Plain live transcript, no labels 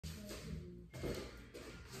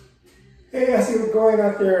Hey, I see what's going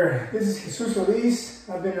out there. This is Jesus Solis.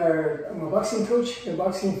 I'm a boxing coach. Been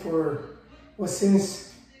boxing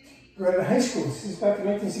since right out of high school, since back in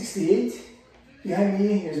 1968. Behind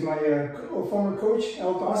me is my former coach,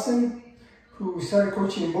 Al Dawson, who started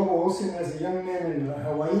coaching Bobo Olsen as a young man in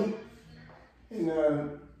Hawaii. And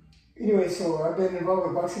anyway, so I've been involved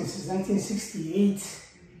with boxing since 1968.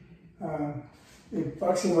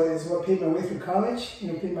 Boxing is what paid my way through college.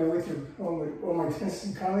 Paid my way through all my expenses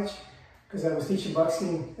in college, because I was teaching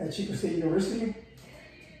boxing at Chico State University.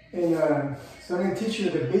 And so I'm going to teach you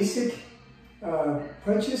the basic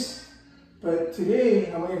punches, but today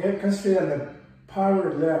I'm going to concentrate on the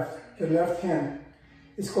power left, the left hand.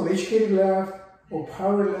 It's called educated left or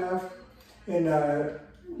power left, and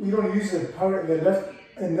we don't use the left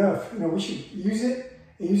enough. We should use it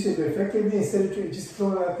and use it effectively instead of just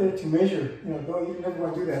throw it out there to measure. You never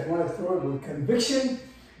want to do that. You want to throw it with conviction.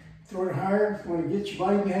 Throw it hard. You want to get your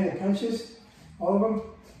body behind the punches, all of them.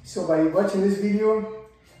 So by watching this video,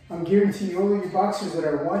 I'm guaranteeing all of you boxers that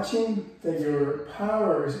are watching that your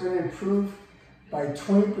power is going to improve by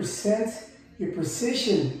 20%. Your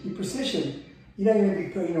precision. You're not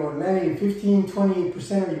going to be, landing 15,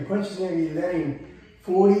 20% of your punches. You're going to be landing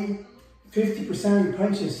 40, 50% of your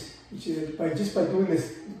punches, which is just by doing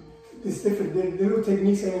this different little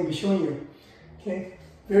techniques I'm going to be showing you. Okay,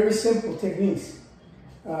 very simple techniques.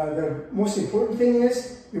 The most important thing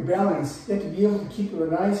is your balance. You have to be able to keep a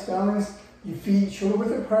nice balance. Your feet shoulder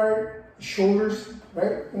width apart, shoulders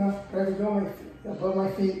right above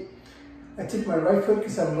my feet. I take my right foot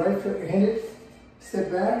because I'm right-handed.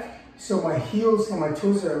 Step back, so my heels and my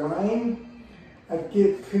toes are aligned. I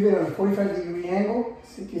pivot on a 45-degree angle.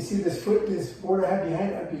 So you can see this board I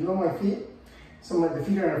have below my feet. So the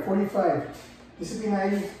feet are on a 45. This would be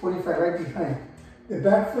 90, 45 right behind. The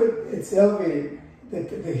back foot, it's elevated.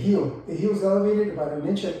 The heel is elevated about an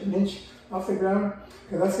inch off the ground,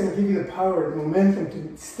 because that's going to give you the power, the momentum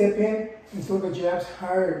to step in and throw the jabs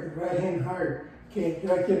hard, the right hand hard. Okay,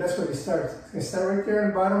 right there, that's where it starts. It's going to start right there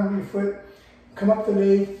on the bottom of your foot, come up the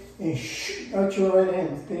leg, and shoot out your right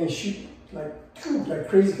hand. Then shoot like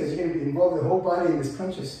crazy, because you're going to involve the whole body in these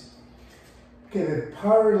punches. Okay, the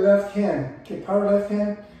power left hand. Okay, power left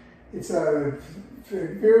hand. It's a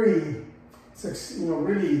really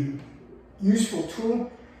useful tool,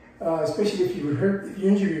 especially if you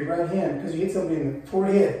injure your right hand because you hit somebody in the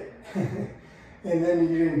forehead, and then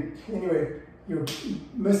you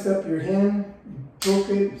messed up your hand, broke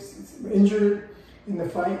it, injured it in the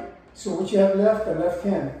fight. So what you have left, the left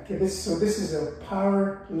hand. Okay, this is a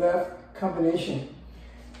power left combination.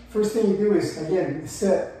 First thing you do is, again,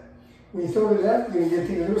 set. When you throw the left, you're going to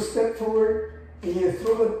take a little step forward, and you're going to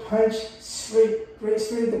throw the punch right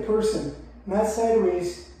straight at the person, not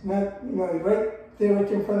sideways. Not, right there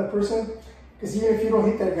in front of the person. Because even if you don't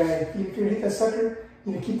hit that guy, if you hit that sucker,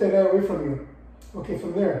 you keep that guy away from you. Okay,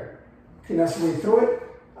 from there. Okay, now so when you throw it,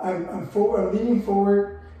 I'm leaning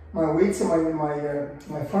forward. My weight's on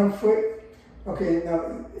my front foot. Okay,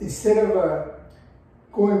 now instead of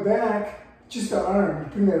going back, just the arm,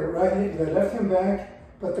 you bring the left hand back,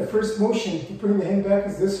 but the first motion to bring the hand back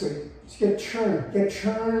is this way. So you turn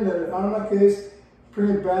the arm like this, bring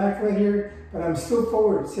it back right here, but I'm still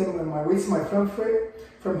forward. See, my weight's on my front foot.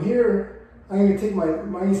 From here, I'm going to take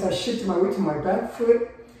I shift my weight to my back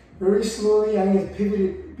foot. Very slowly, I'm going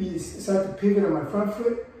to start to pivot on my front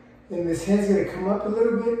foot. And this hand's going to come up a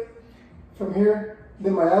little bit from here.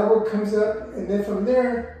 Then my elbow comes up. And then from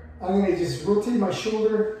there, I'm going to just rotate my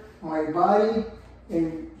shoulder, my body,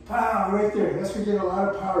 and pow, right there. That's where you get a lot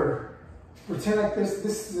of power. Pretend like this.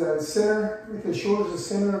 This is the center, with the shoulders the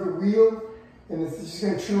center of the wheel. And it's just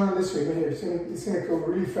going to turn around this way, right here. So it's going to go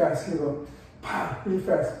really fast. It's going to go, pow, really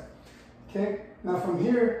fast. Okay? Now from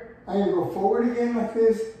here, I'm going to go forward again like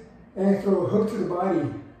this, and I throw a hook to the body.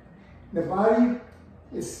 The body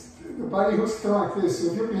hooks down like this. So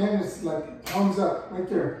if your hand is like palms up, right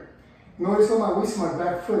there. Notice on my waist, my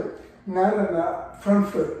back foot, not on the front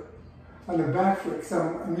foot, on the back foot. So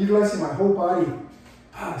I'm utilizing my whole body.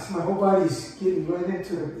 So my whole body's getting right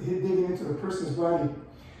digging into the person's body.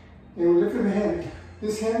 And we look at the hand.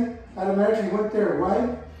 This hand automatically went there.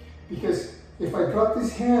 Why? Because if I drop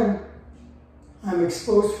this hand, I'm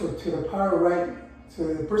exposed to the power right.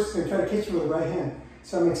 So the person's going to try to catch me with the right hand.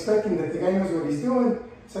 So I'm expecting that the guy knows what he's doing.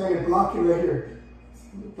 So I'm going to block it right here.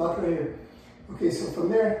 Block it right here. Okay, so from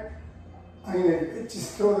there, I'm going to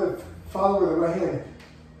just follow with the right hand.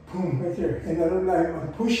 Boom, right there. And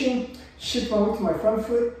I'm pushing, shift my weight to my front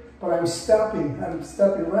foot, but I'm stopping. I'm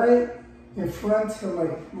stopping right in front of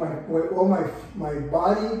my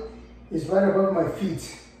body is right above my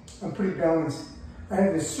feet. I'm pretty balanced. I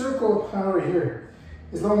have this circle of power here.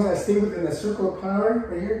 as long as I stay within the circle of power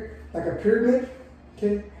right here, like a pyramid,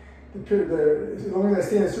 okay? As long as I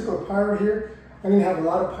stay in the circle of power here, I'm gonna have a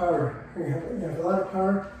lot of power. I'm gonna have a lot of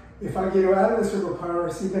power. If I get out of the circle of power,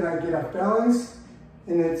 see, then I get off balance,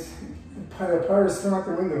 and the power is thrown out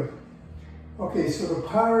the window. Okay, so the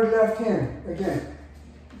power left hand, again,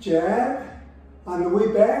 jab, on the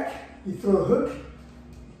way back, you throw a hook,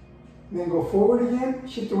 and then go forward again,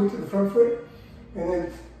 shift the weight to the front foot, and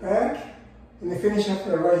then back, and then finish up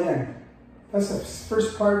with the right hand. That's the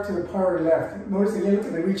first part to the power left. Notice again, look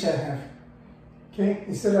at the reach I have. Okay,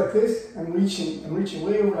 instead of this, I'm reaching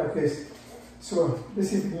way over like this. So let's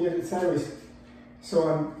see if we can get it sideways.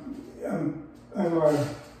 So I'm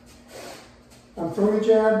throwing the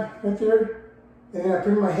jab right there, and then I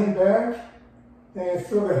bring my hand back, and I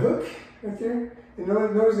throw the hook right there. And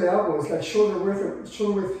notice the elbow, it's like shoulder width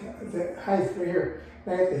the height right here.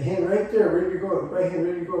 I got the hand right there, ready to go. Right hand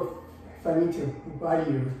ready to go if I need to.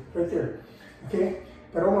 Body right there. Okay?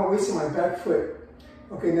 But all my weight's in my back foot.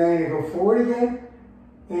 Okay, now I'm gonna go forward again,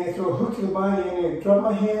 and I throw a hook to the body, and I drop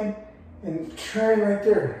my hand and turn right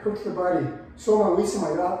there, hook to the body. So my weight's in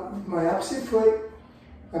my opposite foot.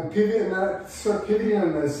 I'm pivoting, not sort of pivoting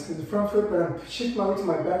on the front foot, but I'm shifting my weight to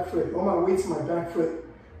my back foot. All my weight's in my back foot.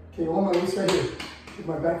 Okay, all my weight's right here, with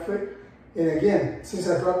my back foot. And again, since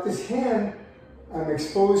I dropped this hand, I'm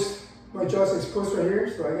exposed, my jaw's exposed right here,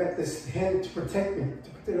 so I got this hand to protect me, to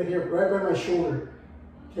put it right here, right by my shoulder.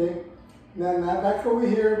 Okay, now not back over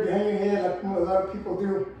here, behind your head, like a lot of people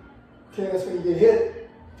do. Okay, that's when you get hit.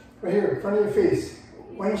 Right here, in front of your face.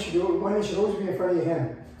 One hand should always be in front of your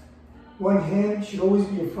hand. One hand should always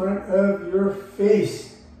be in front of your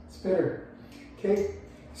face. It's better. Okay?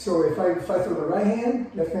 So if I throw the right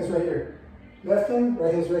hand, left hand's right here. Left hand,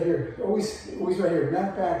 right hand's right here. Always right here.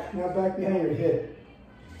 Not back behind your head.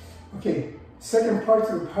 Okay, second part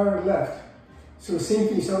to the power left. So same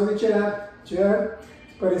thing, start with the jab,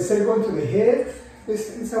 but instead of going to the head,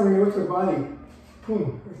 this time we're going to go to the body.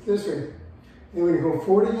 Boom, this way. Then we're going to go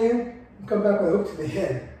forward again, and come back with a hook to the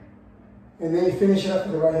head. And then you finish it up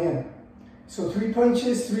with the right hand. So 3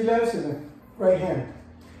 punches, 3 lefts, and the right hand.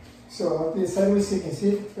 So I'll do it sideways so you can see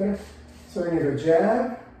it better. So we're going to go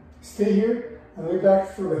jab, stay here, on the way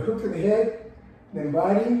back, throw the hook to the head, then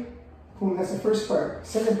body. Boom, that's the first part.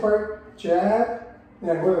 Second part, jab,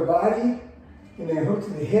 then I go to the body, and then hook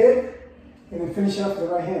to the head, and then finish off with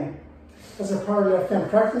the right hand. That's a power left hand.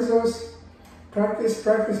 Practice those. Practice.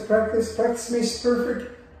 Practice makes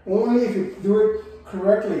perfect only if you do it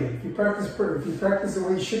correctly. If you practice the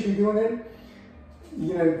way you should be doing it,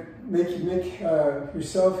 you're gonna make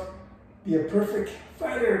yourself be a perfect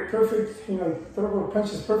fighter, throw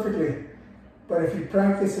punches perfectly. But if you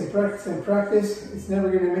practice, it's never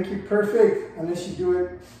gonna make you perfect unless you do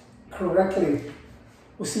it correctly.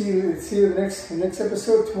 We'll see you in the next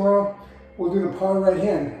episode tomorrow. We'll do the power right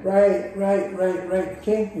hand. Right.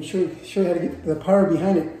 Okay? And show you how to get the power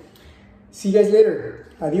behind it. See you guys later.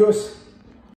 Adios.